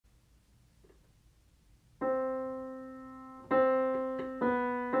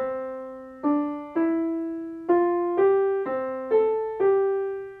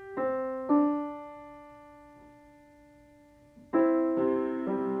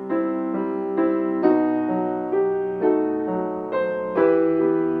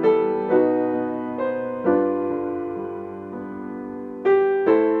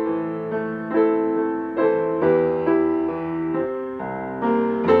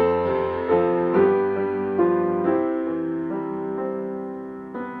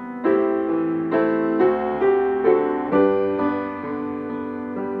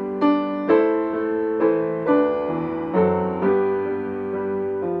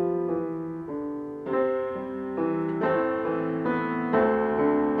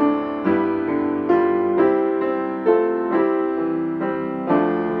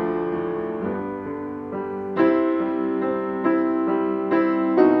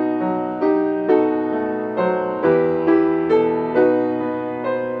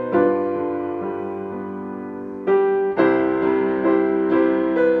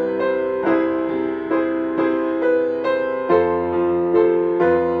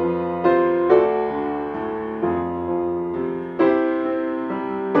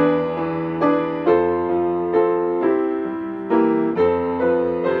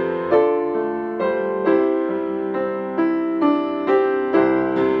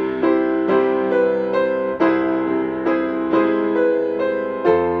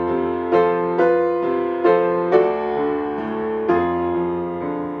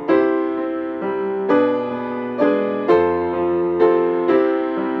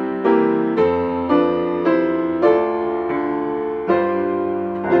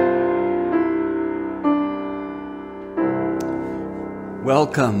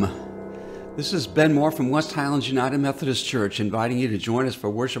Welcome. This is Ben Moore from West Highlands United Methodist Church, inviting you to join us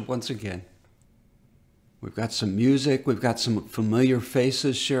for worship once again. We've got some music, we've got some familiar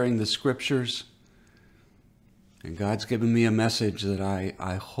faces sharing the scriptures, and God's given me a message that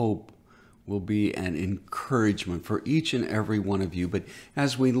I hope will be an encouragement for each and every one of you. But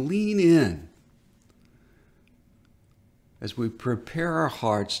as we lean in, as we prepare our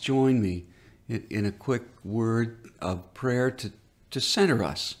hearts, join me in a quick word of prayer to center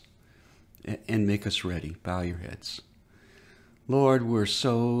us and make us ready. Bow your heads. Lord, we're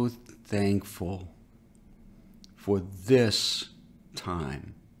so thankful for this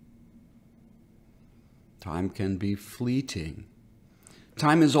time. Time can be fleeting.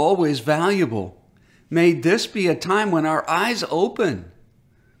 Time is always valuable. May this be a time when our eyes open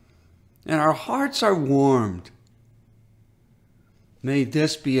and our hearts are warmed. May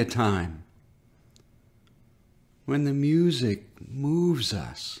this be a time when the music moves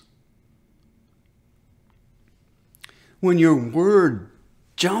us, when your word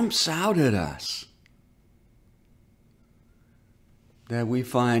jumps out at us, that we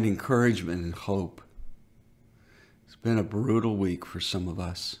find encouragement and hope. It's been a brutal week for some of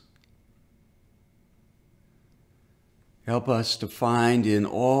us. Help us to find in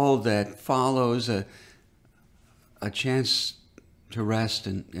all that follows a chance to rest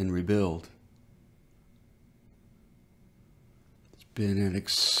and rebuild. It's been an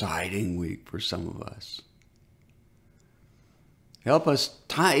exciting week for some of us. Help us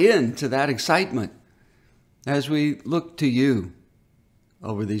tie into that excitement as we look to you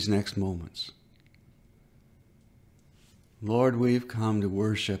over these next moments. Lord, we've come to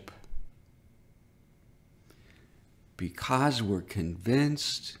worship because we're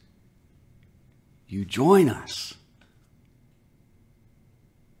convinced you join us.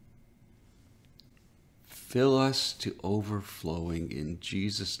 Fill us to overflowing in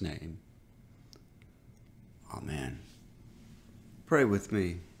Jesus' name. Amen. Pray with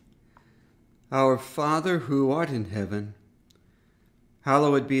me. Our Father who art in heaven,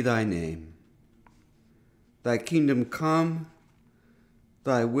 hallowed be thy name. Thy kingdom come,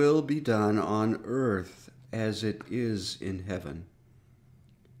 thy will be done on earth as it is in heaven.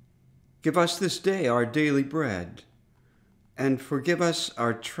 Give us this day our daily bread, and forgive us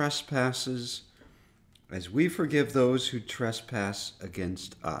our trespasses as we forgive those who trespass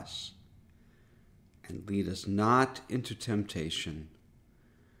against us. And lead us not into temptation,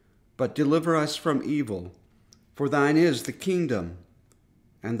 but deliver us from evil. For thine is the kingdom,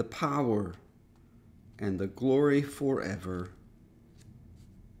 and the power, and the glory forever.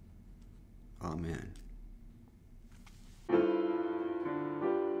 Amen.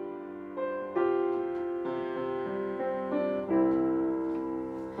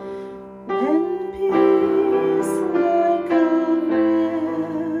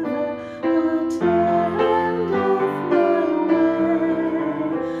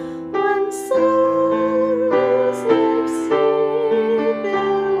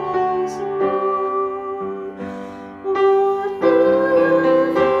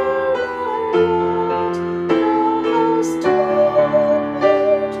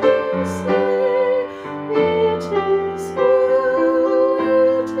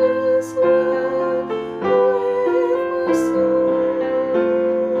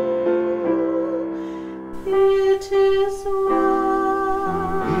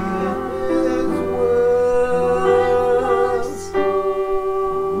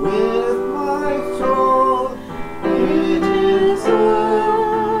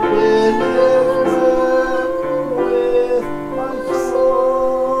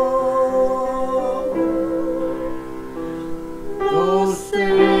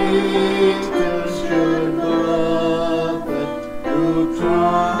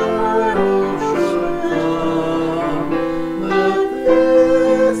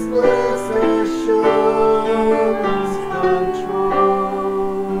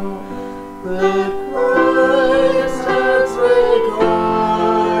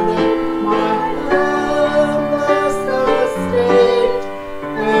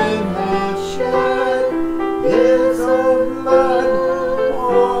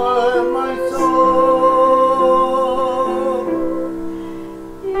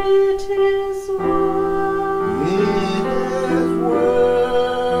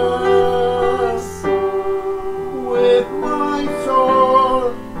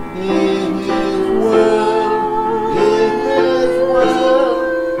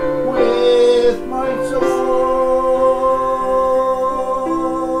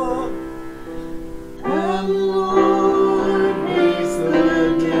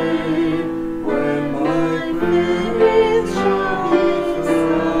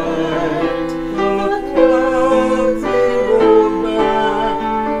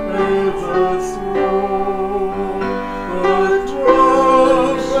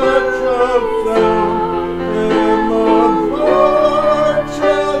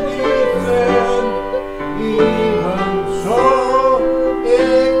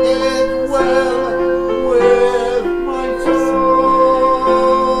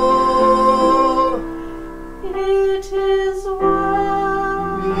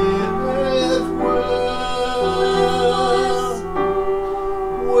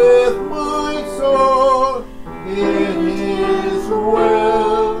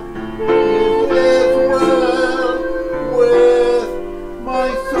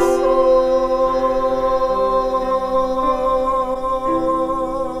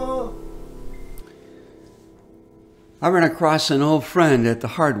 I ran across an old friend at the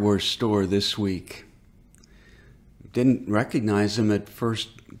hardware store this week. Didn't recognize him at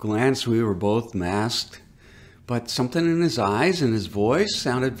first glance. We were both masked, but something in his eyes and his voice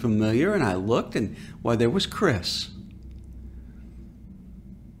sounded familiar, and I looked, and why, there was Chris.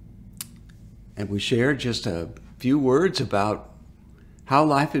 And we shared just a few words about how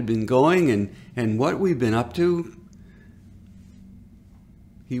life had been going and what we've been up to.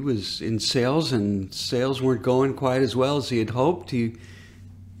 He was in sales, and sales weren't going quite as well as he had hoped. He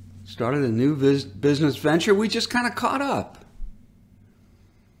started a new business venture. We just kind of caught up.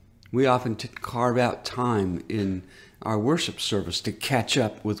 We often carve out time in our worship service to catch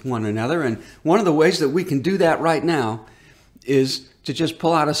up with one another. And one of the ways that we can do that right now is to just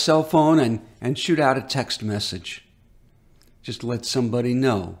pull out a cell phone and shoot out a text message. Just let somebody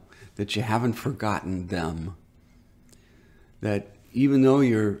know that you haven't forgotten them. That even though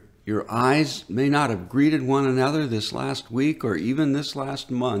your eyes may not have greeted one another this last week or even this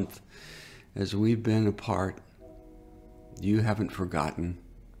last month as we've been apart, you haven't forgotten.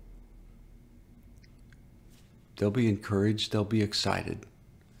 They'll be encouraged, they'll be excited.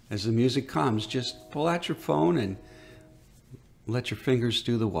 As the music comes, just pull out your phone and let your fingers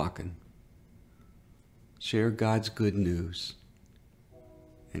do the walking. Share God's good news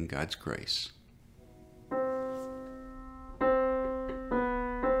and God's grace.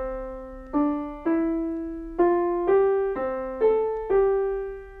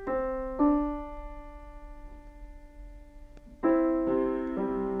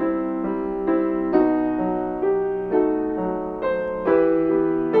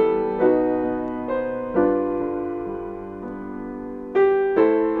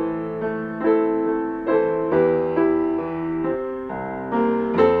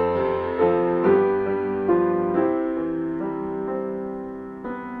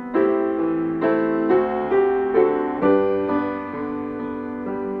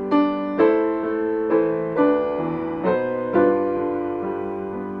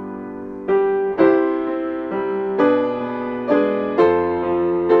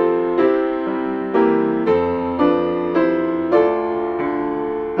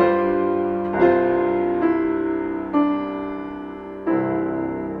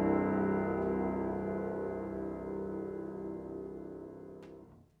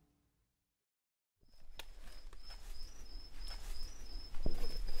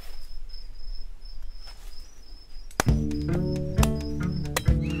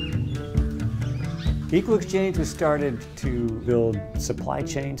 Equal Exchange was started to build supply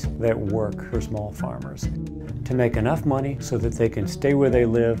chains that work for small farmers, to make enough money so that they can stay where they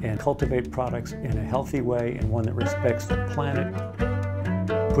live and cultivate products in a healthy way and one that respects the planet,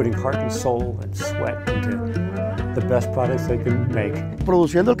 putting heart and soul and sweat into the best products they can make.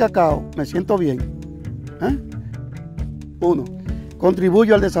 Produciendo el cacao me siento bien. ¿Eh? 1.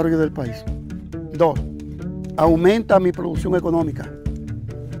 Contribuyo al desarrollo del país. 2. Aumenta mi producción económica.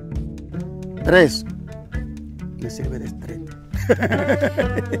 3. Me sirve de estrés.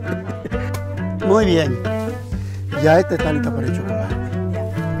 Muy bien. Ya esta está lista para el chocolate.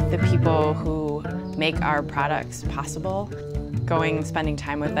 The people who make our products possible, spending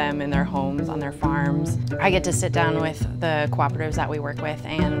time with them in their homes, on their farms. I get to sit down with the cooperatives that we work with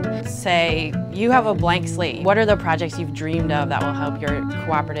and say, you have a blank slate. What are the projects you've dreamed of that will help your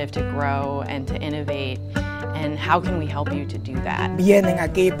cooperative to grow and to innovate? And how can we help you to do that? Vienen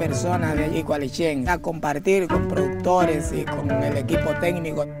aquí personas de Equal Exchange a compartir con productores y con el equipo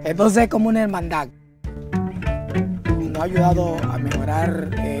técnico. Entonces es como una hermandad. Nos ha ayudado a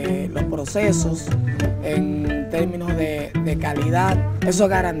mejorar los procesos en términos de calidad. Eso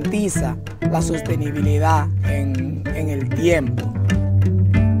garantiza la sostenibilidad en el tiempo.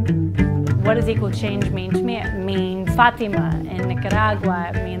 What does equal change mean to me? It means Fatima in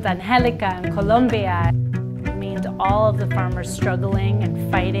Nicaragua. It means Angelica in Colombia. It means all of the farmers struggling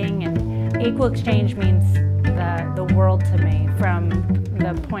and fighting. And equal exchange means the world to me, from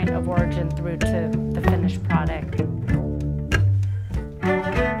the point of origin through to the finished product.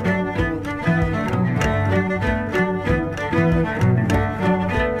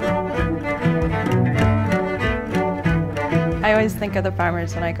 I always think of the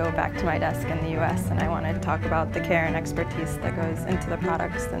farmers when I go back to my desk in the US, and I want to talk about the care and expertise that goes into the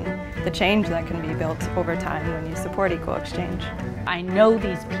products and the change that can be built over time when you support Equal Exchange. I know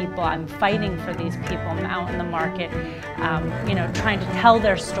these people, I'm fighting for these people, I'm out in the market, trying to tell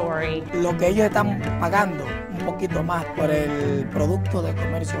their story. Lo que ellos están pagando un poquito más por el producto de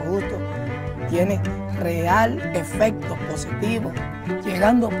comercio justo tiene real efecto positivo,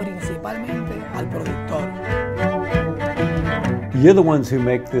 llegando principalmente al productor. You're the ones who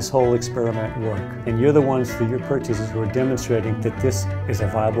make this whole experiment work. And you're the ones through your purchases who are demonstrating that this is a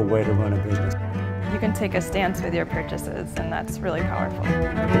viable way to run a business. You can take a stance with your purchases, and that's really powerful.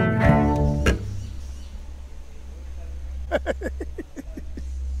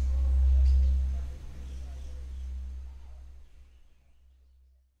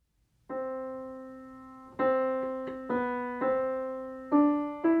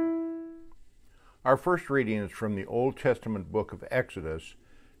 Our first reading is from the Old Testament book of Exodus,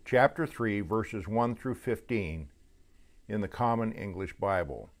 chapter 3, verses 1 through 15, in the Common English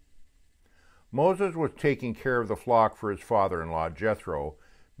Bible. Moses was taking care of the flock for his father-in-law, Jethro,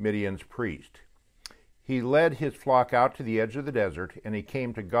 Midian's priest. He led his flock out to the edge of the desert, and he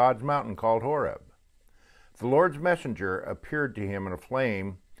came to God's mountain called Horeb. The Lord's messenger appeared to him in a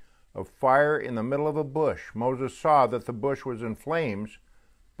flame of fire in the middle of a bush. Moses saw that the bush was in flames,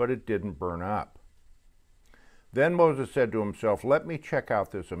 but it didn't burn up. Then Moses said to himself, "Let me check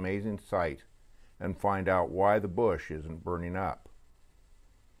out this amazing sight and find out why the bush isn't burning up."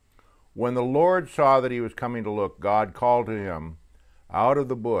 When the Lord saw that he was coming to look, God called to him out of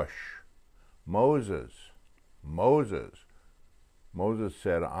the bush, "Moses, Moses." Moses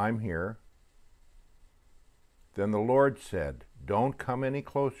said, "I'm here." Then the Lord said, "Don't come any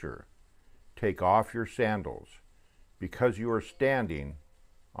closer. Take off your sandals, because you are standing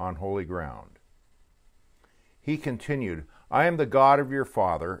on holy ground." He continued, "I am the God of your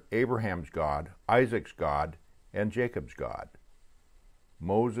father, Abraham's God, Isaac's God, and Jacob's God."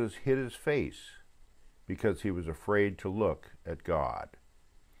 Moses hid his face because he was afraid to look at God.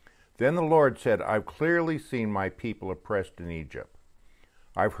 Then the Lord said, "I've clearly seen my people oppressed in Egypt.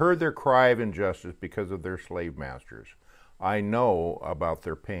 I've heard their cry of injustice because of their slave masters. I know about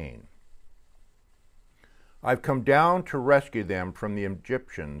their pain. I've come down to rescue them from the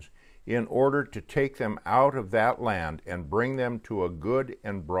Egyptians in order to take them out of that land and bring them to a good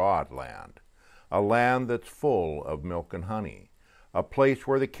and broad land, a land that's full of milk and honey, a place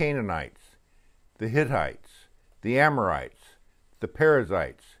where the Canaanites, the Hittites, the Amorites, the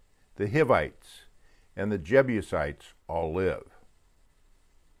Perizzites, the Hivites, and the Jebusites all live."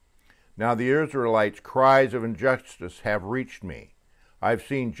 Now the Israelites' cries of injustice have reached me. I've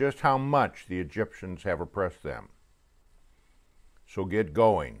seen just how much the Egyptians have oppressed them. So get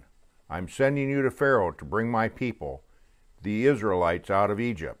going. I'm sending you to Pharaoh to bring my people, the Israelites, out of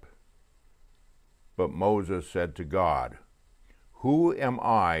Egypt. But Moses said to God, "Who am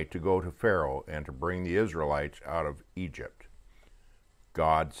I to go to Pharaoh and to bring the Israelites out of Egypt?"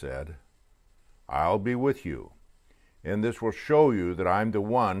 God said, "I'll be with you, and this will show you that I'm the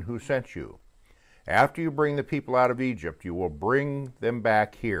one who sent you. After you bring the people out of Egypt, you will bring them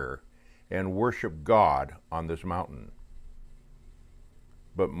back here and worship God on this mountain."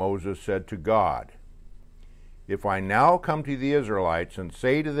 But Moses said to God, "If I now come to the Israelites and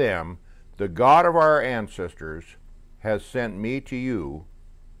say to them, 'The God of our ancestors has sent me to you,'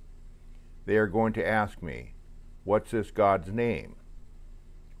 they are going to ask me, 'What's this God's name?'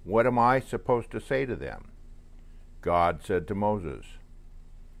 What am I supposed to say to them?" God said to Moses,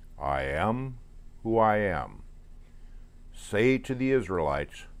 "I am who I am. Say to the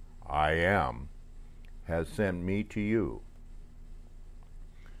Israelites, 'I am has sent me to you.'"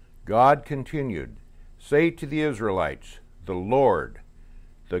 God continued, "Say to the Israelites, 'The Lord,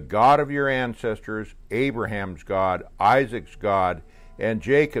 the God of your ancestors, Abraham's God, Isaac's God, and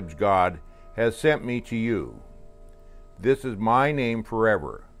Jacob's God, has sent me to you. This is my name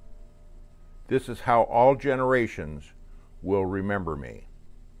forever. This is how all generations will remember me."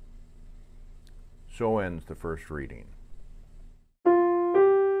 So ends the first reading.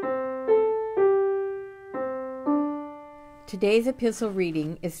 Today's epistle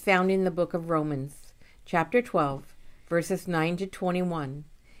reading is found in the book of Romans, chapter 12, verses 9 to 21,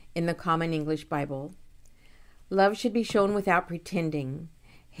 in the Common English Bible. Love should be shown without pretending.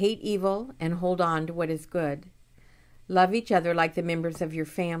 Hate evil and hold on to what is good. Love each other like the members of your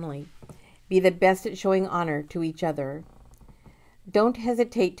family. Be the best at showing honor to each other. Don't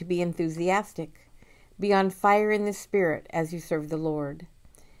hesitate to be enthusiastic. Be on fire in the Spirit as you serve the Lord.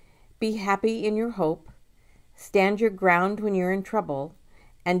 Be happy in your hope. Stand your ground when you're in trouble,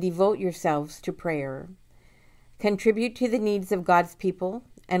 and devote yourselves to prayer. Contribute to the needs of God's people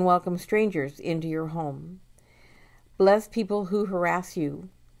and welcome strangers into your home. Bless people who harass you.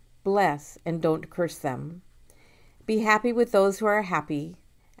 Bless and don't curse them. Be happy with those who are happy,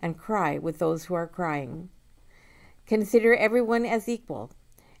 and cry with those who are crying. Consider everyone as equal,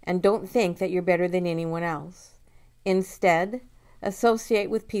 and don't think that you're better than anyone else. Instead, associate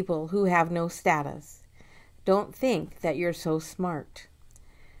with people who have no status. Don't think that you're so smart.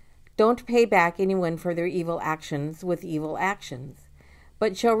 Don't pay back anyone for their evil actions with evil actions,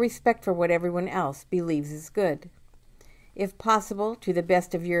 but show respect for what everyone else believes is good. If possible, to the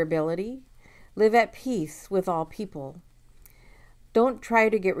best of your ability, live at peace with all people. Don't try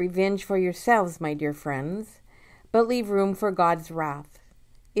to get revenge for yourselves, my dear friends, but leave room for God's wrath.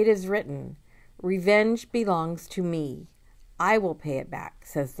 It is written, "Revenge belongs to me. I will pay it back,"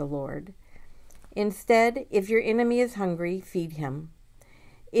 says the Lord. Instead, if your enemy is hungry, feed him.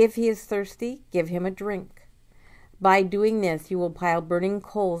 If he is thirsty, give him a drink. By doing this, you will pile burning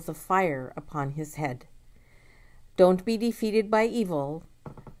coals of fire upon his head. Don't be defeated by evil,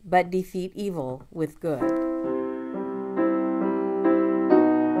 but defeat evil with good.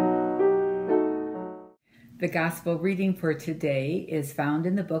 The gospel reading for today is found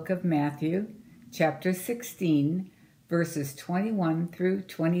in the book of Matthew, chapter 16, verses 21 through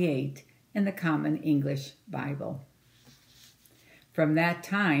 28 in the Common English Bible. From that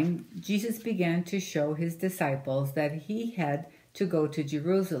time, Jesus began to show his disciples that he had to go to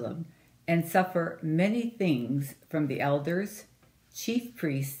Jerusalem and suffer many things from the elders, chief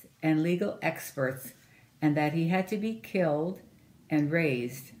priests, and legal experts, and that he had to be killed and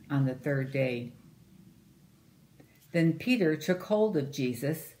raised on the third day. Then Peter took hold of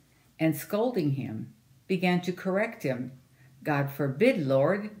Jesus and, scolding him, began to correct him. "God forbid,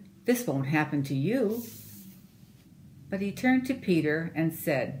 Lord, this won't happen to you." But he turned to Peter and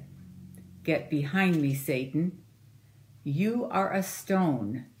said, "Get behind me, Satan. You are a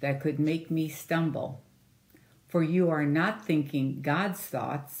stone that could make me stumble, for you are not thinking God's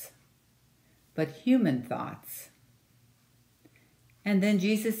thoughts, but human thoughts." And then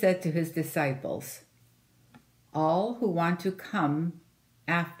Jesus said to his disciples, "All who want to come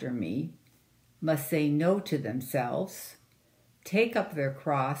after me must say no to themselves, take up their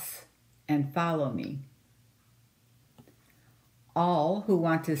cross, and follow me. All who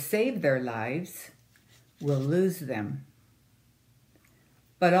want to save their lives will lose them.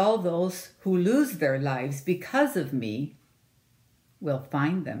 But all those who lose their lives because of me will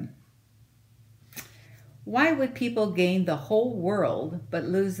find them." Why would people gain the whole world but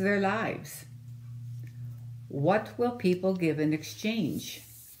lose their lives? What will people give in exchange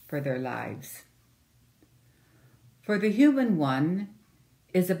for their lives? For the human one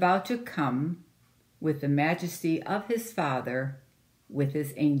is about to come with the majesty of his Father with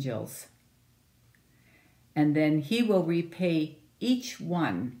his angels. And then he will repay each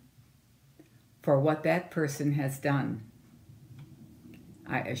one for what that person has done.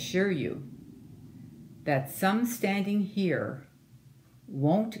 I assure you that some standing here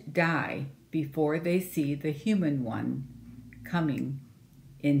won't die before they see the human one coming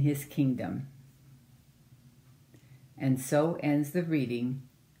in his kingdom. And so ends the reading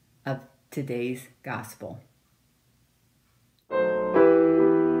of today's gospel.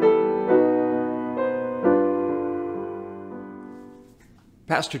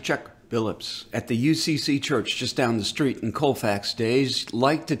 Pastor Chuck Billups at the UCC Church just down the street in Colfax days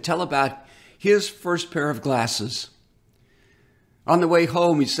liked to tell about his first pair of glasses. On the way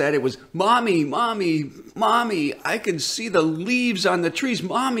home, he said it was, "Mommy, Mommy, Mommy, I can see the leaves on the trees.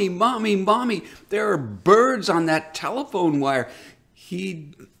 Mommy, Mommy, Mommy, there are birds on that telephone wire."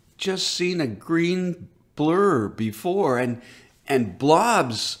 He'd just seen a green blur before and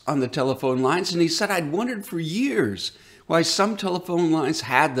blobs on the telephone lines, and he said, "I'd wondered for years why some telephone lines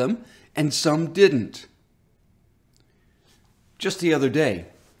had them and some didn't." Just the other day,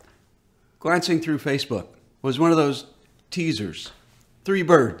 glancing through Facebook, was one of those teasers, 3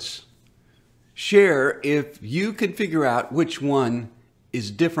 birds. Share if you could figure out which one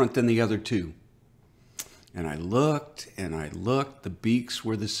is different than the other 2. And I looked, the beaks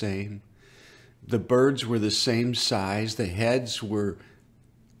were the same. The birds were the same size. The heads were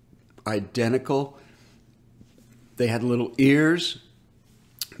identical. They had little ears.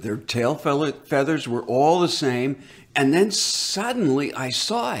 Their tail feathers were all the same. And then suddenly I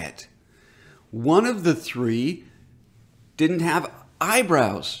saw it. One of the 3 didn't have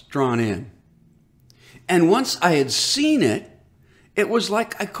eyebrows drawn in. And once I had seen it, it was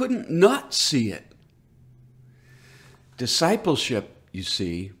like I couldn't not see it. Discipleship, you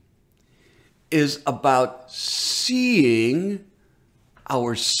see, is about seeing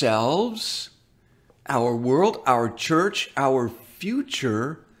ourselves, our world, our church, our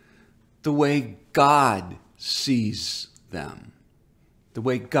future, the way God sees them. The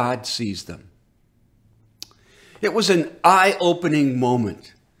way God sees them. It was an eye-opening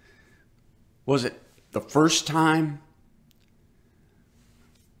moment. Was it the first time?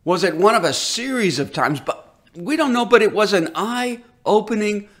 Was it one of a series of times? But we don't know, but it was an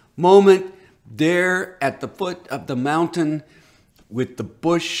eye-opening moment there at the foot of the mountain with the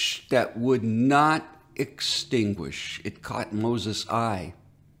bush that would not extinguish. It caught Moses' eye.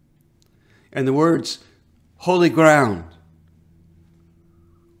 And the words, holy ground,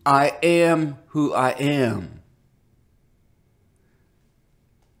 I am who I am.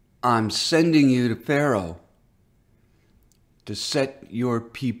 I'm sending you to Pharaoh to set your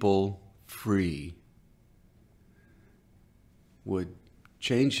people free, would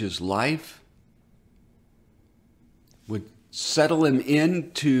change his life, would settle him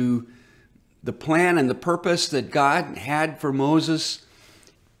into the plan and the purpose that God had for Moses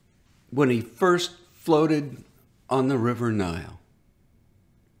when he first floated on the river Nile.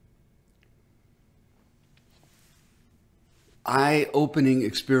 Eye-opening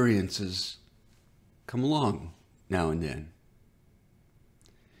experiences come along now and then.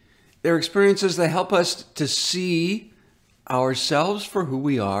 They're experiences that help us to see ourselves for who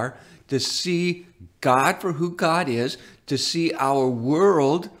we are, to see God for who God is, to see our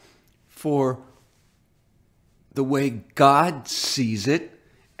world for the way God sees it,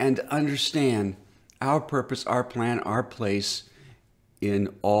 and understand our purpose, our plan, our place in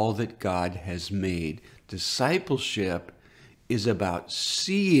all that God has made. Discipleship is about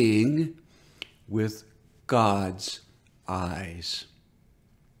seeing with God's eyes.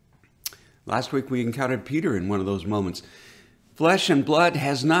 Last week we encountered Peter in one of those moments. Flesh and blood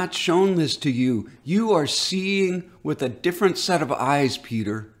has not shown this to you. You are seeing with a different set of eyes,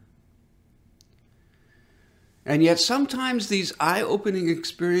 Peter. And yet sometimes these eye-opening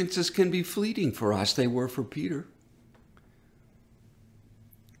experiences can be fleeting for us. They were for Peter.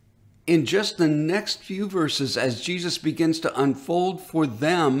 In just the next few verses, as Jesus begins to unfold for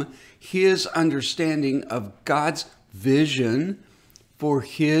them his understanding of God's vision for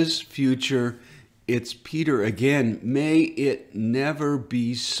his future, it's Peter again. May it never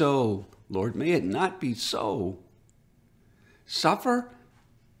be so, Lord. May it not be so. Suffer?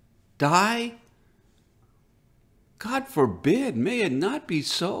 Die? God forbid. May it not be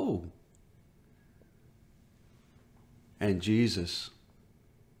so. And Jesus,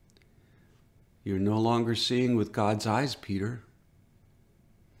 you're no longer seeing with God's eyes, Peter.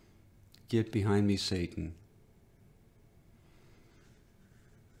 Get behind me, Satan.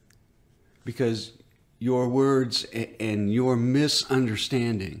 Because your words and your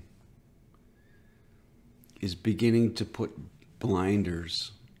misunderstanding is beginning to put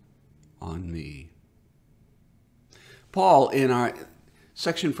blinders on me. Paul, in our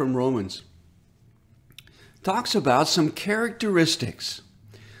section from Romans, talks about some characteristics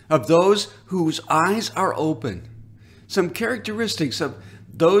of those whose eyes are open, some characteristics of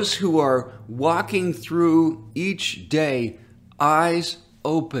those who are walking through each day, eyes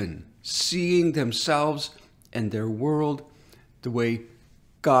open, seeing themselves and their world the way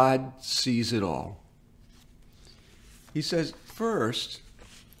God sees it all. He says, first,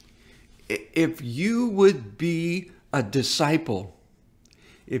 if you would be a disciple,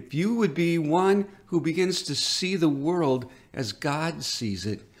 if you would be one who begins to see the world as God sees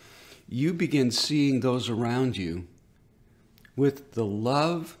it, you begin seeing those around you with the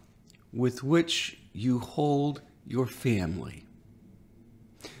love with which you hold your family.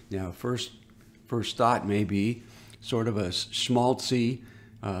 Now, first thought may be sort of a schmaltzy,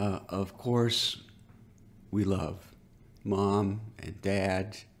 of course, we love mom and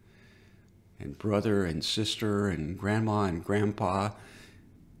dad and brother and sister and grandma and grandpa.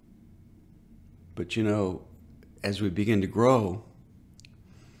 But you know, as we begin to grow,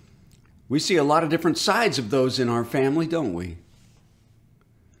 we see a lot of different sides of those in our family, don't we?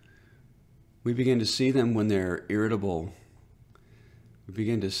 We begin to see them when they're irritable. We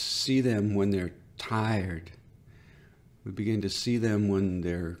begin to see them when they're tired. We begin to see them when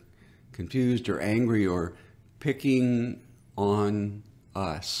they're confused or angry or picking on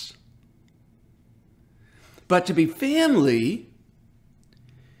us. But to be family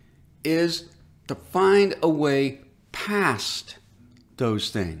is to find a way past those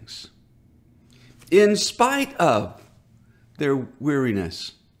things. In spite of their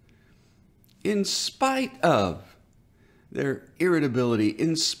weariness, in spite of their irritability,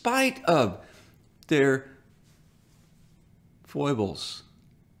 in spite of their foibles,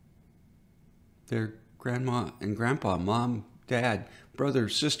 their grandma and grandpa, mom, dad, brother,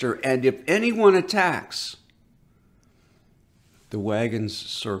 sister, and if anyone attacks, the wagons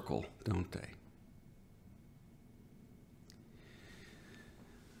circle, don't they?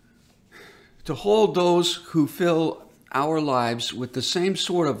 To hold those who fill our lives with the same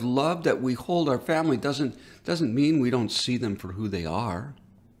sort of love that we hold our family doesn't mean we don't see them for who they are.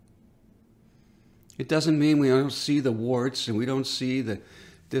 It doesn't mean we don't see the warts and we don't see the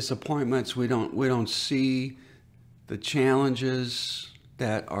disappointments. We don't see the challenges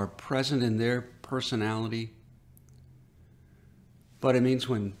that are present in their personality. But it means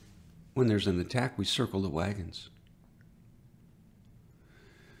when there's an attack, we circle the wagons.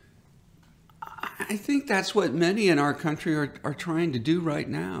 I think that's what many in our country are trying to do right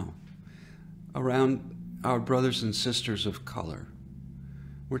now around our brothers and sisters of color.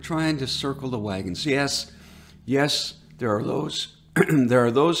 We're trying to circle the wagons. Yes, there are those there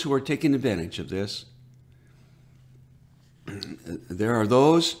are those who are taking advantage of this. There are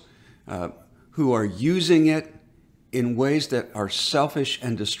those who are using it in ways that are selfish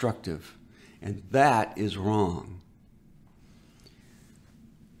and destructive, and that is wrong.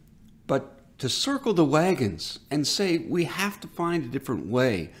 But to circle the wagons and say we have to find a different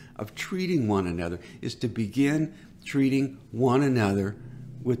way of treating one another is to begin treating one another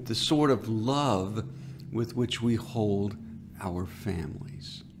with the sort of love with which we hold our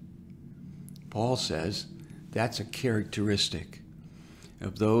families. Paul says that's a characteristic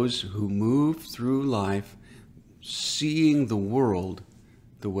of those who move through life seeing the world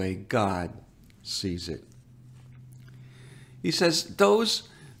the way God sees it. He says those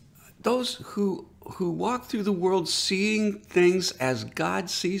who walk through the world seeing things as God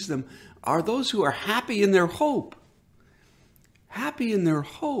sees them are those who are happy in their hope. Happy in their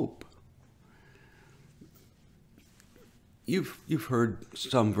hope. You've heard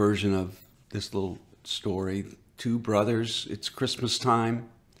some version of this little story. Two brothers, it's Christmas time,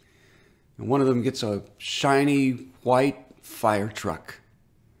 and one of them gets a shiny white fire truck.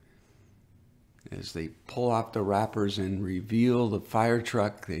 As they pull off the wrappers and reveal the fire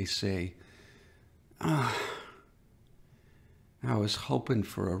truck, they say, I was hoping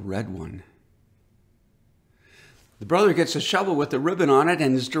for a red one. The brother gets a shovel with a ribbon on it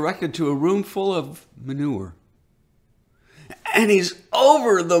and is directed to a room full of manure. And he's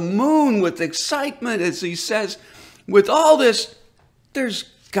over the moon with excitement as he says, with all this, there's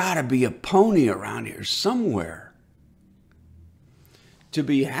got to be a pony around here somewhere. To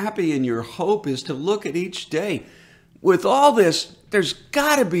be happy in your hope is to look at each day. With all this, there's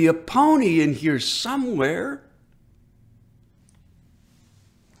got to be a pony in here somewhere.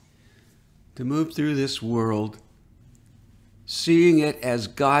 To move through this world, seeing it as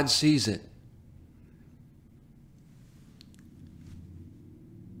God sees it.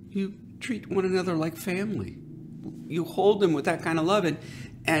 You treat one another like family. You hold them with that kind of love,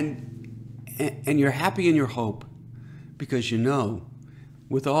 and you're happy in your hope because you know,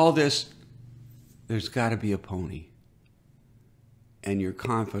 with all this, there's got to be a pony. And you're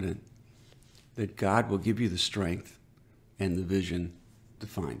confident that God will give you the strength and the vision to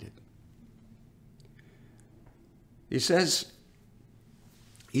find it. He says,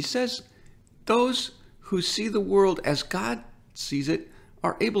 those who see the world as God sees it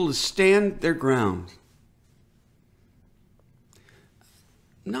are able to stand their ground.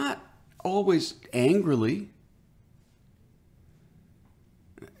 Not always angrily,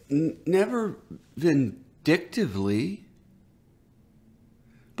 never vindictively,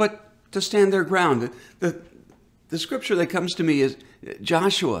 but to stand their ground. The scripture that comes to me is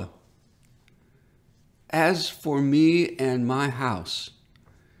Joshua. As for me and my house,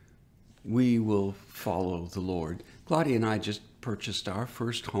 we will follow the Lord. Claudia and I just purchased our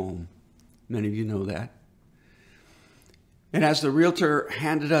first home. Many of you know that. And as the realtor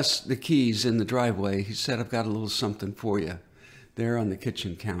handed us the keys in the driveway, he said, I've got a little something for you there on the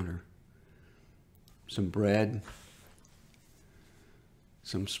kitchen counter. Some bread,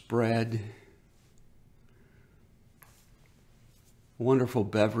 some spread, wonderful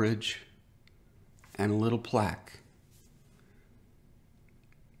beverage, and a little plaque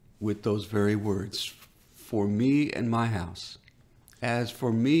with those very words, for me and my house. As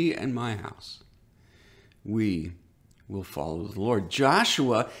for me and my house, we will follow the Lord.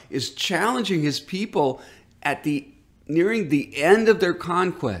 Joshua is challenging his people at nearing the end of their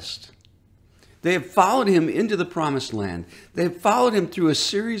conquest. They have followed him into the promised land. They have followed him through a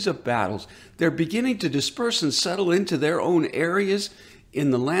series of battles. They're beginning to disperse and settle into their own areas in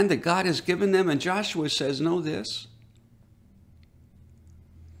the land that God has given them. And Joshua says, know this,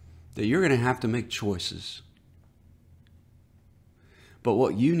 that you're going to have to make choices. But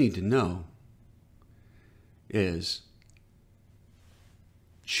what you need to know is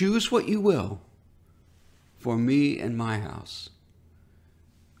choose what you will. For me and my house,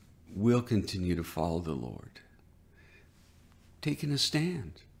 we'll continue to follow the Lord. Taking a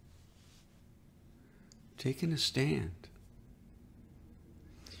stand. Taking a stand.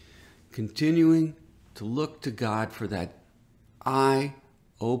 Continuing to look to God for that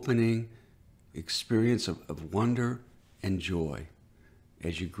eye-opening experience of wonder and joy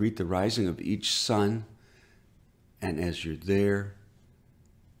as you greet the rising of each sun and as you're there,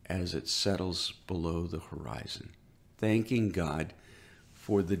 as it settles below the horizon, thanking God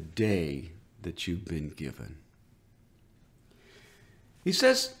for the day that you've been given. He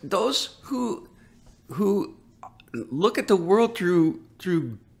says those who look at the world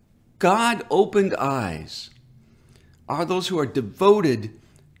through God-opened eyes are those who are devoted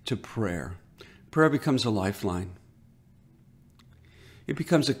to prayer. Prayer becomes a lifeline. It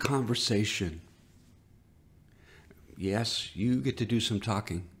becomes a conversation. Yes, you get to do some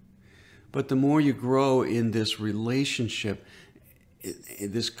talking, but the more you grow in this relationship,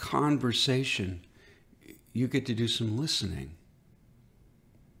 in this conversation, you get to do some listening.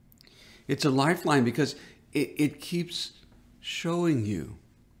 It's a lifeline because it keeps showing you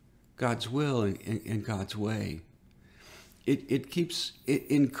God's will and God's way. It keeps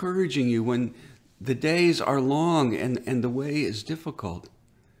encouraging you when the days are long and the way is difficult.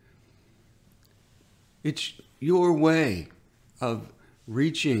 It's your way of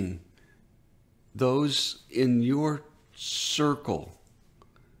reaching those in your circle.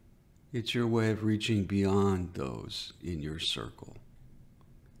 It's your way of reaching beyond those in your circle.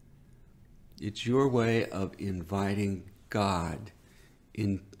 It's your way of inviting God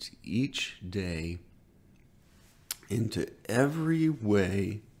into each day, into every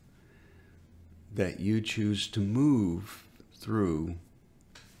way that you choose to move through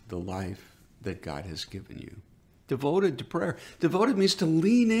the life that God has given you. Devoted to prayer. Devoted means to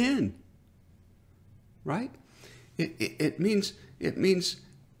lean in, right? It means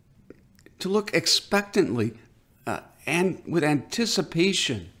to look expectantly and with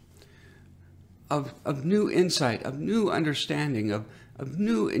anticipation of new insight, of new understanding, of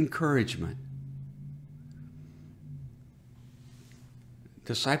new encouragement.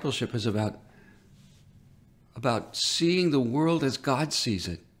 Discipleship is about seeing the world as God sees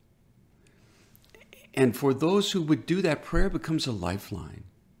it. And for those who would do that, prayer becomes a lifeline.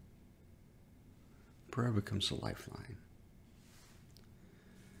 Prayer becomes a lifeline.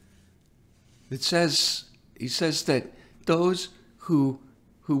 He says that those who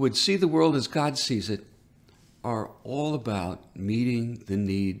would see the world as God sees it are all about meeting the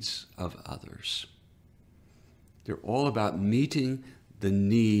needs of others. They're all about meeting the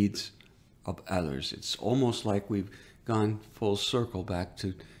needs of others. It's almost like we've gone full circle back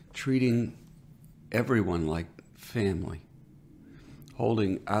to treating everyone like family,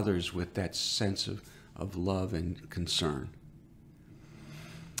 holding others with that sense of love and concern.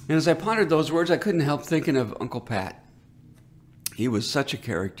 And as I pondered those words, I couldn't help thinking of Uncle Pat. He was such a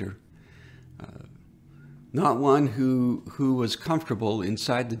character, not one who was comfortable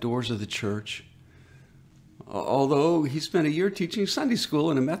inside the doors of the church, although he spent a year teaching Sunday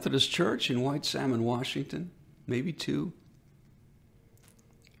school in a Methodist church in White Salmon, Washington, maybe 2.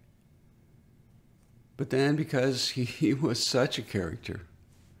 But then, because he was such a character,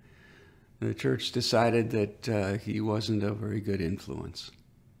 the church decided that he wasn't a very good influence.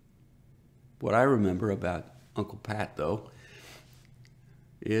 What I remember about Uncle Pat, though,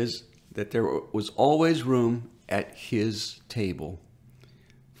 is that there was always room at his table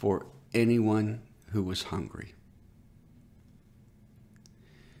for anyone who was hungry.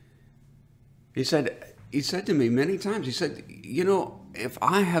 He said to me many times, he said, you know, if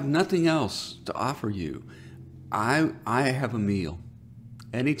I have nothing else to offer you, I have a meal.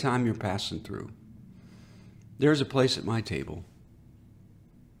 Anytime you're passing through, there's a place at my table.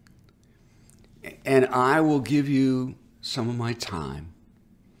 And I will give you some of my time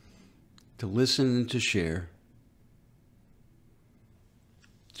to listen and to share,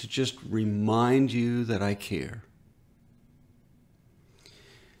 to just remind you that I care.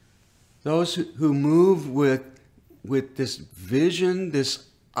 Those who move with this vision, this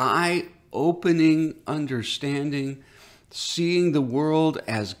eye-opening understanding, seeing the world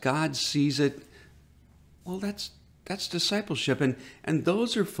as God sees it, well, that's discipleship. And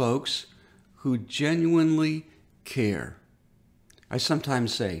those are folks who genuinely care. I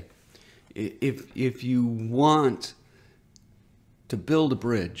sometimes say, if you want to build a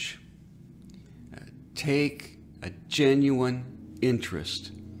bridge, take a genuine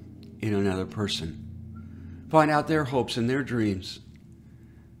interest in another person. Find out their hopes and their dreams.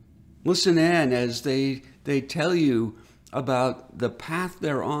 Listen in as they tell you about the path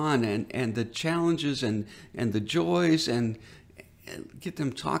they're on and the challenges and the joys, and get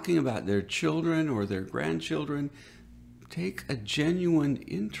them talking about their children or their grandchildren. Take a genuine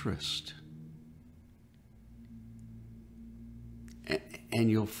interest. And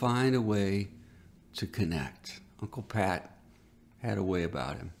you'll find a way to connect. Uncle Pat had a way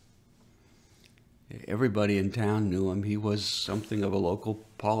about him. Everybody in town knew him. He was something of a local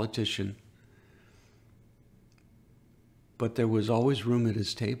politician. but there was always room at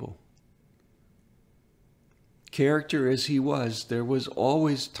his table. Character as he was, there was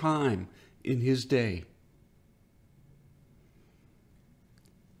always time in his day.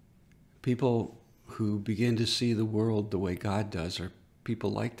 People who begin to see the world the way God does are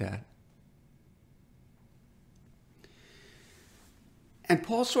people like that. And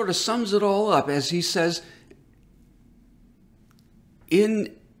Paul sort of sums it all up as he says,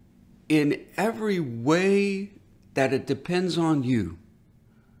 in every way that it depends on you,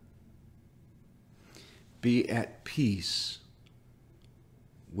 be at peace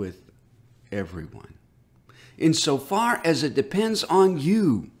with everyone. Insofar as it depends on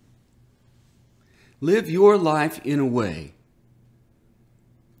you, live your life in a way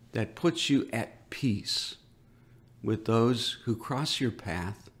that puts you at peace with those who cross your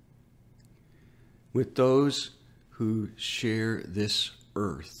path, with those who share this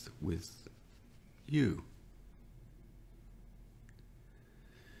earth with you.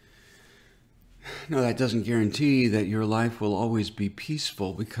 No, that doesn't guarantee that your life will always be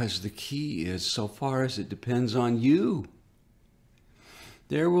peaceful, because the key is, so far as it depends on you,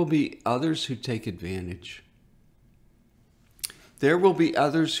 there will be others who take advantage. There will be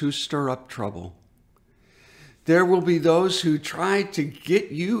others who stir up trouble. There will be those who try to get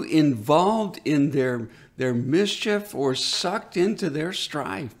you involved in their mischief or sucked into their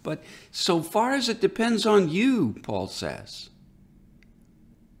strife. But so far as it depends on you, Paul says,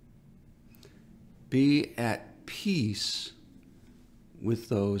 be at peace with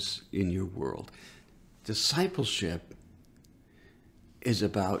those in your world. Discipleship is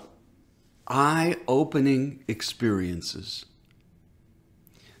about eye-opening experiences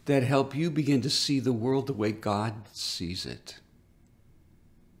that help you begin to see the world the way God sees it.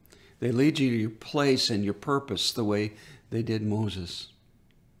 They lead you to your place and your purpose the way they did Moses.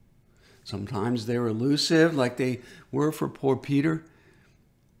 Sometimes they're elusive, like they were for poor Peter.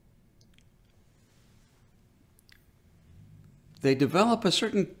 They develop a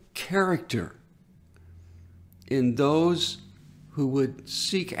certain character in those who would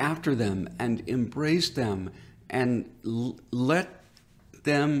seek after them and embrace them and let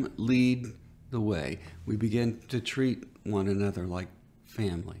them lead the way. We begin to treat one another like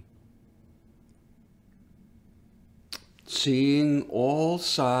family. Seeing all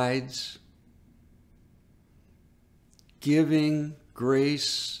sides, giving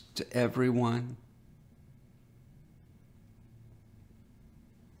grace to everyone.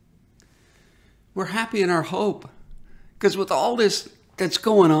 We're happy in our hope, because with all this that's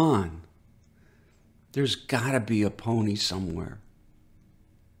going on, there's got to be a pony somewhere.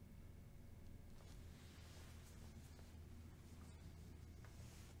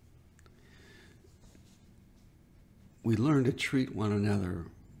 We learn to treat one another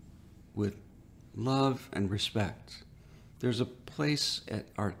with love and respect. There's a place at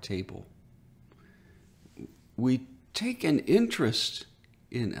our table. We take an interest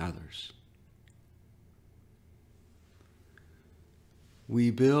in others. We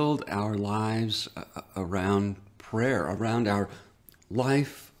build our lives around prayer, around our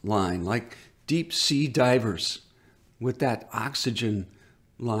lifeline, like deep sea divers with that oxygen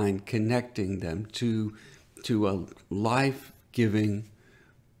line connecting them to a life-giving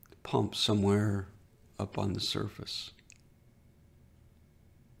pump somewhere up on the surface.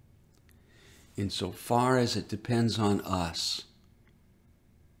 Insofar as it depends on us,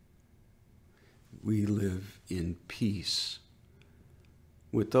 we live in peace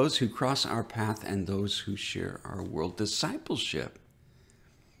with those who cross our path and those who share our world. Discipleship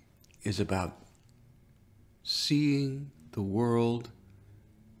is about seeing the world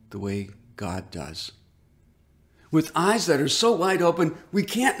the way God does, with eyes that are so wide open we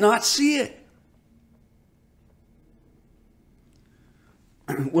can't not see it,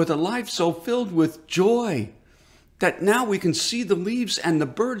 with a life so filled with joy that now we can see the leaves and the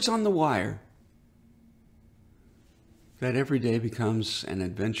birds on the wire, that every day becomes an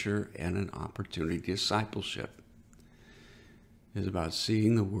adventure and an opportunity. Discipleship is about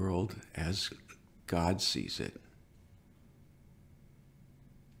seeing the world as God sees it.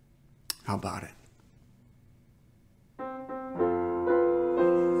 How about it?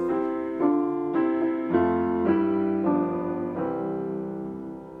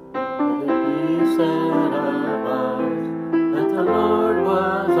 Said of us that the Lord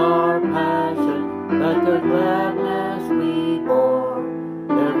was our passion, that the gladness we bore,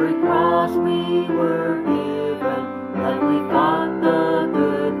 every cross we were given, that we fought the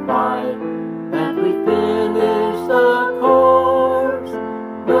good fight, that we finished the course,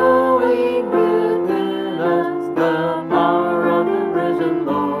 knowing within us the power of the risen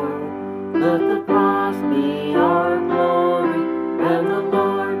Lord. Let the cross be our glory.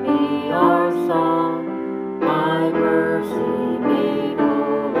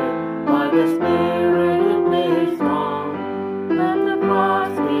 the Spirit made strong. Let the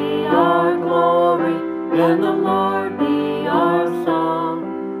cross be our glory, and the Lord be our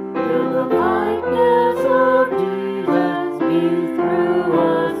song. Till the likeness of Jesus be through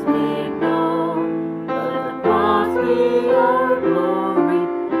us made known. Let the cross be our glory,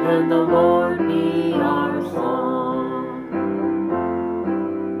 and the Lord be our song.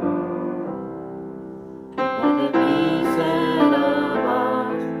 Let it be said of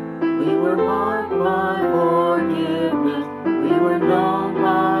us, we were marked by forgiveness, we were known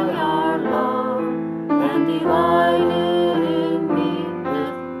by our love, and delighted in meekness,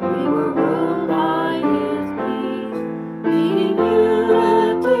 we were ruled by His peace. Being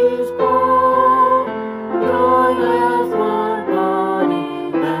unity's goal, joy as one body,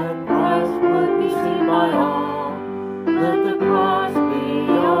 that Christ would be seen by all. Let the cross be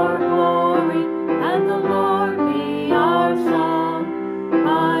our glory, and the Lord be our song.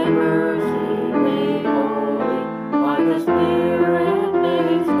 By mercy made holy, by the Spirit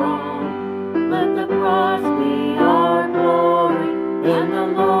made strong. Let the cross be our glory, and the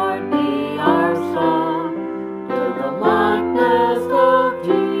Lord be our song. Till the likeness of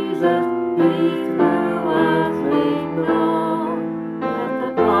Jesus be through us made known. Let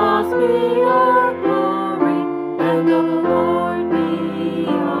the cross be our glory, and the Lord be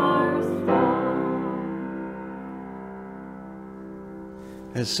our song.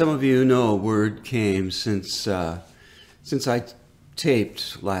 As some of you know, word came since I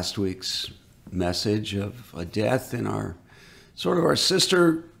taped last week's message of a death in our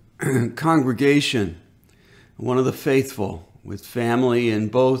sister congregation, one of the faithful with family in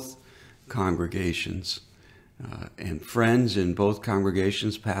both congregations and friends in both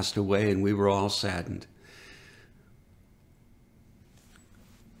congregations passed away, and we were all saddened.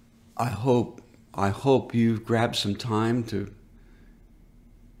 I hope you've grabbed some time to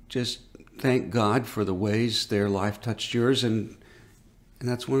just thank God for the ways their life touched yours, and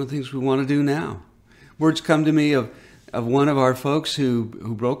that's one of the things we want to do now. Words come to me of one of our folks who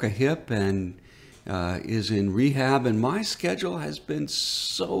broke a hip and is in rehab, and my schedule has been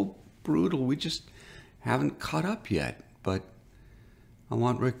so brutal. We just haven't caught up yet, but I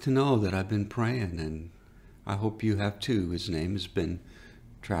want Rick to know that I've been praying, and I hope you have too. His name has been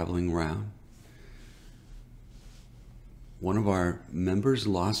traveling around. One of our members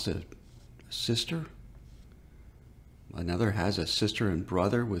lost a sister. Another has a sister and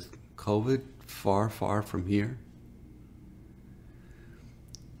brother with COVID far, far from here.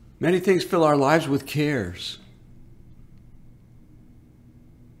 Many things fill our lives with cares.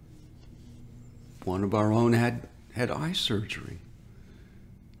 One of our own had eye surgery.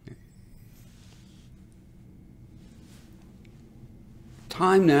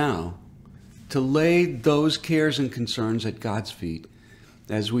 Time now to lay those cares and concerns at God's feet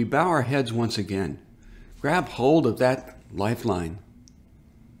as we bow our heads once again. Grab hold of that lifeline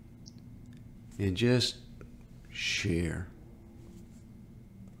and just share.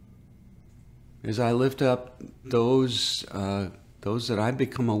 As I lift up those that I've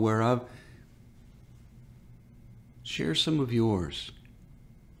become aware of, share some of yours.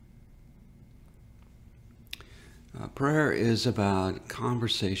 Prayer is about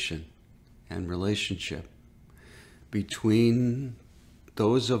conversation and relationship between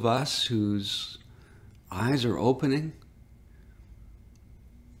those of us whose eyes are opening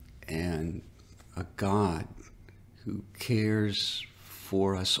and a God who cares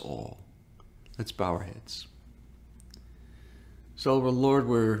for us all. Let's bow our heads. So, Lord,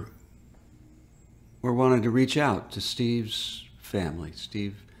 we're wanting to reach out to Steve's family,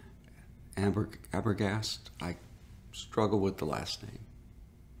 Steve Abergast. I struggle with the last name.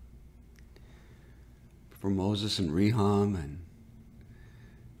 For Moses and Reham and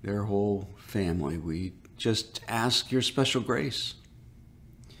their whole family, we just ask your special grace.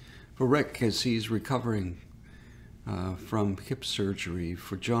 For Rick, as he's recovering from hip surgery,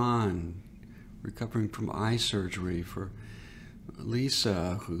 for John, recovering from eye surgery, for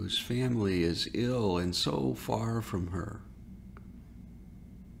Lisa, whose family is ill and so far from her.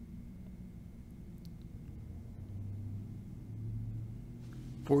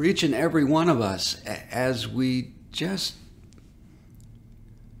 For each and every one of us, as we just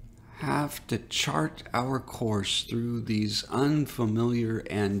have to chart our course through these unfamiliar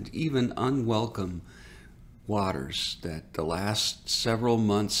and even unwelcome waters that the last several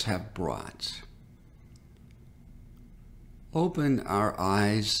months have brought. Open our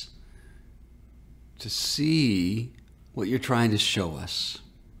eyes to see what you're trying to show us.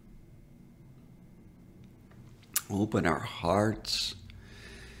 Open our hearts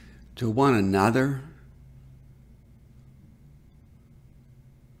to one another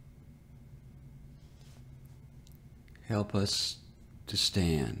help us to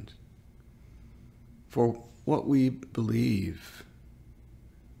stand for what we believe,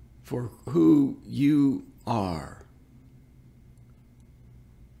 for who you are,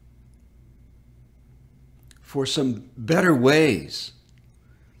 for some better ways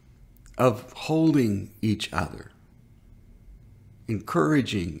of holding each other,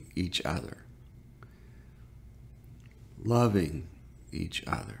 encouraging each other, loving each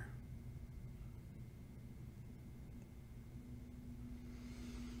other.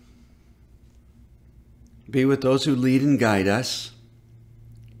 Be with those who lead and guide us,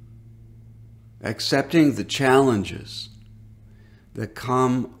 accepting the challenges that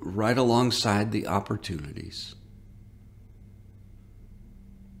come right alongside the opportunities.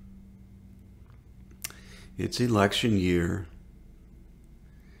 It's election year,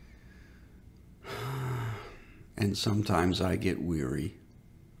 and sometimes I get weary.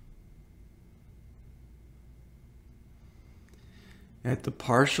 At the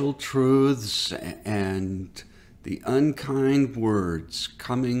partial truths and the unkind words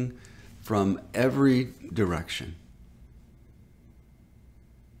coming from every direction.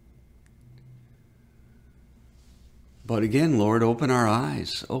 But again, Lord, open our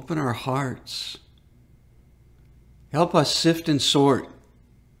eyes, open our hearts. Help us sift and sort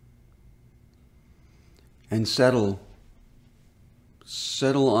and settle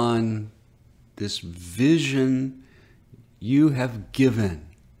on this vision you have given.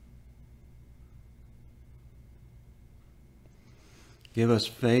 Give us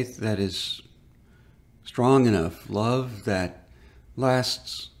faith that is strong enough, love that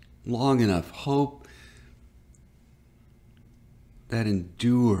lasts long enough, hope that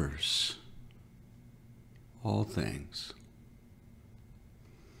endures all things,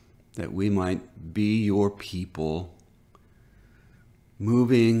 that we might be your people,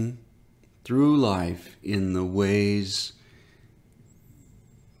 moving through life in the ways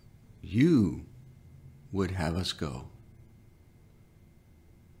you would have us go.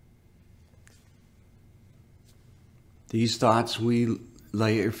 These thoughts we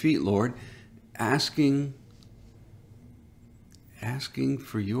lay at your feet, Lord, asking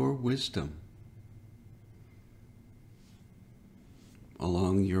for your wisdom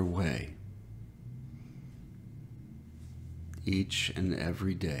along your way each and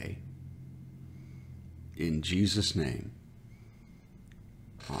every day. In Jesus' name,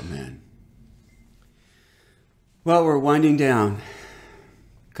 amen. Well, we're winding down,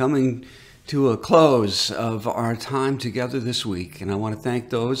 coming to a close of our time together this week. And I want to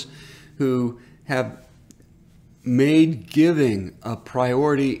thank those who have made giving a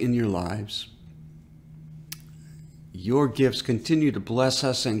priority in your lives. Your gifts continue to bless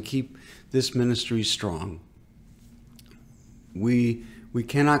us and keep this ministry strong. We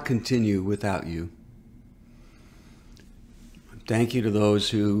cannot continue without you. Thank you to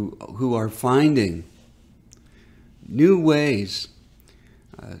those who are finding new ways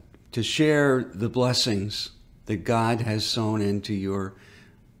to share the blessings that God has sown into your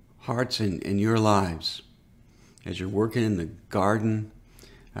hearts and your lives. As you're working in the garden,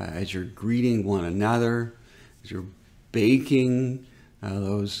 as you're greeting one another, as you're baking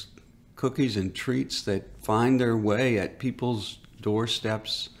those cookies and treats that find their way at people's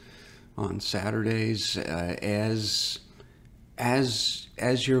doorsteps on Saturdays, as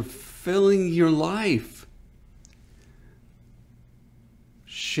you're filling your life,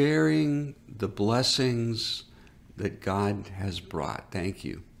 sharing the blessings that God has brought. Thank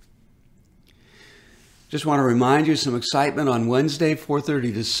you. Just want to remind you, some excitement on Wednesday,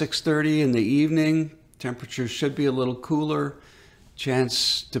 4:30 to 6:30 in the evening. Temperatures should be a little cooler.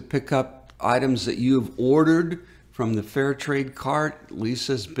 Chance to pick up items that you have ordered from the Fair Trade cart.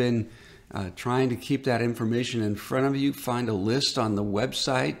 Lisa's been trying to keep that information in front of you. Find a list on the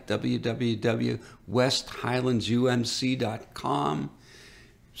website, www.westhighlandsumc.com.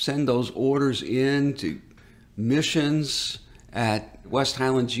 Send those orders in to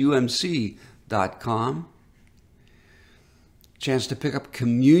missions@westhighlandsumc.com. Chance to pick up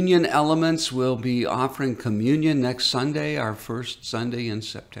communion elements. We'll be offering communion next Sunday, our first Sunday in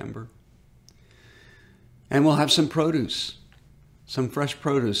September. And we'll have some produce, some fresh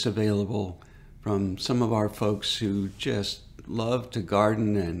produce available from some of our folks who just love to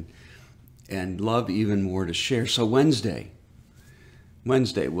garden and love even more to share. So Wednesday,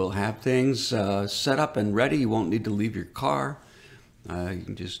 we'll have things set up and ready. You won't need to leave your car. You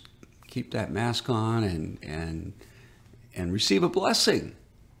can just keep that mask on and receive a blessing.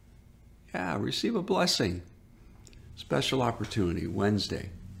 Yeah, receive a blessing. Special opportunity, Wednesday.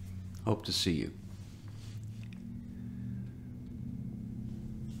 Hope to see you.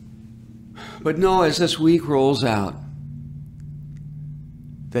 But know, as this week rolls out,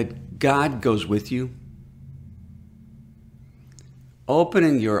 that God goes with you,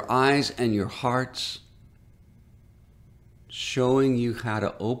 opening your eyes and your hearts, showing you how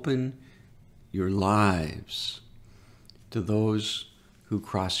to open your lives to those who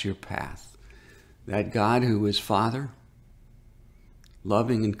cross your path. That God who is Father,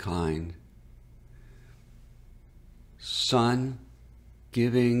 loving and kind, Son,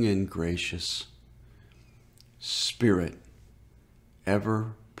 giving and gracious, Spirit,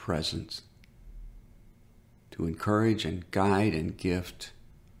 ever present to encourage and guide and gift.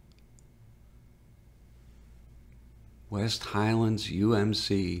 West Highlands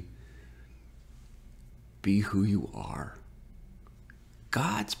UMC, be who you are.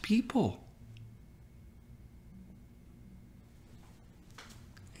 God's people.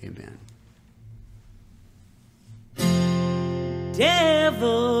 Amen.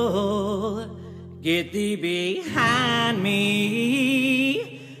 Devil, get thee behind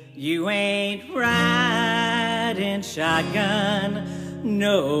me. You ain't riding shotgun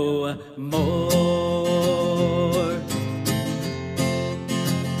no more.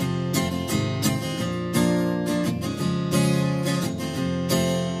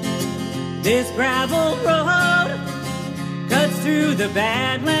 This gravel road cuts through the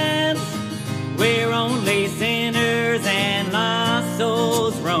Badlands, where only sinners and lost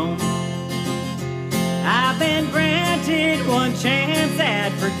souls roam. I've been granted one chance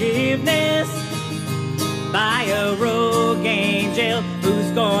at forgiveness by a rogue angel who's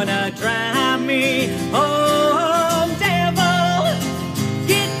gonna drive me home. Devil,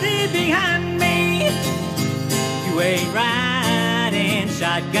 get thee behind me. You ain't riding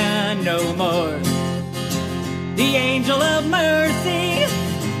shotgun no more. The angel of mercy,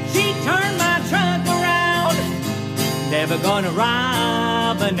 she turned my trunk around. Never gonna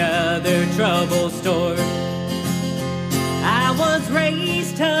rob another trouble store. I was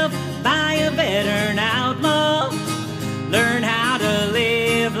raised tough by a veteran outlaw. Learn how to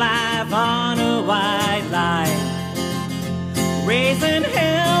live life on a white line. Raising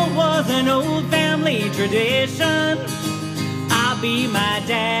hell was an old family tradition. I'll be my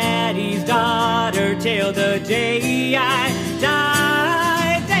daddy's daughter till the day I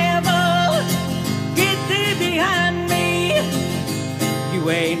die. Devil, get thee behind me. You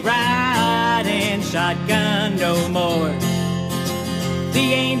ain't riding shotgun no more.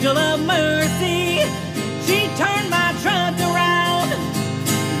 The angel of mercy, she turned my trunk around.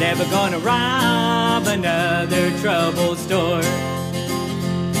 Never gonna rob another trouble store.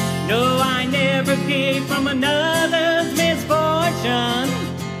 No, I never gave from another's misfortune,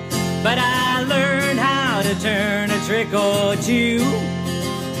 but I learned how to turn a trick or two.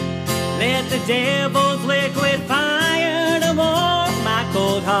 Let the devil's liquid fire to warm my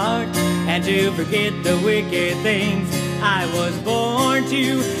cold heart, and to forget the wicked things I was born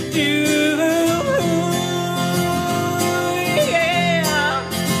to do. Yeah.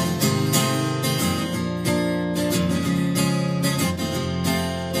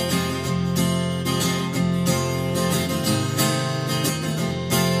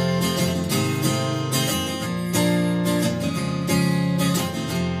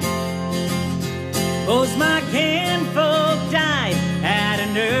 Most my kinfolk died at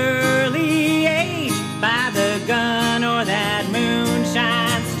an early age by the gun or that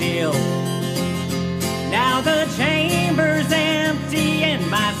moonshine still. Now the chamber's empty and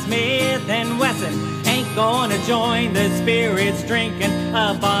my Smith and Wesson ain't gonna join the spirits drinking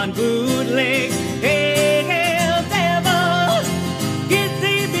up on bootleg. Hey, hell, devil, get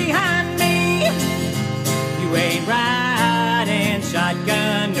thee behind me. You ain't riding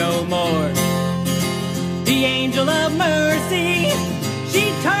shotgun no more. The angel of mercy,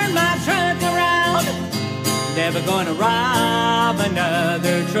 she turned my trunk around. Never gonna rob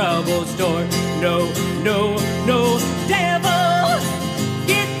another trouble store. No, no, no. Devil,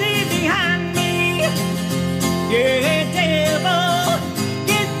 get thee behind me. Yeah, devil,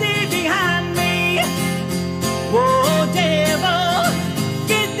 get thee behind me. Whoa, devil,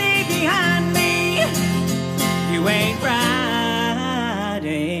 get thee behind me. You ain't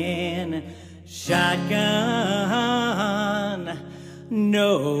riding shotgun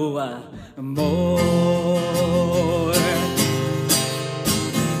no more.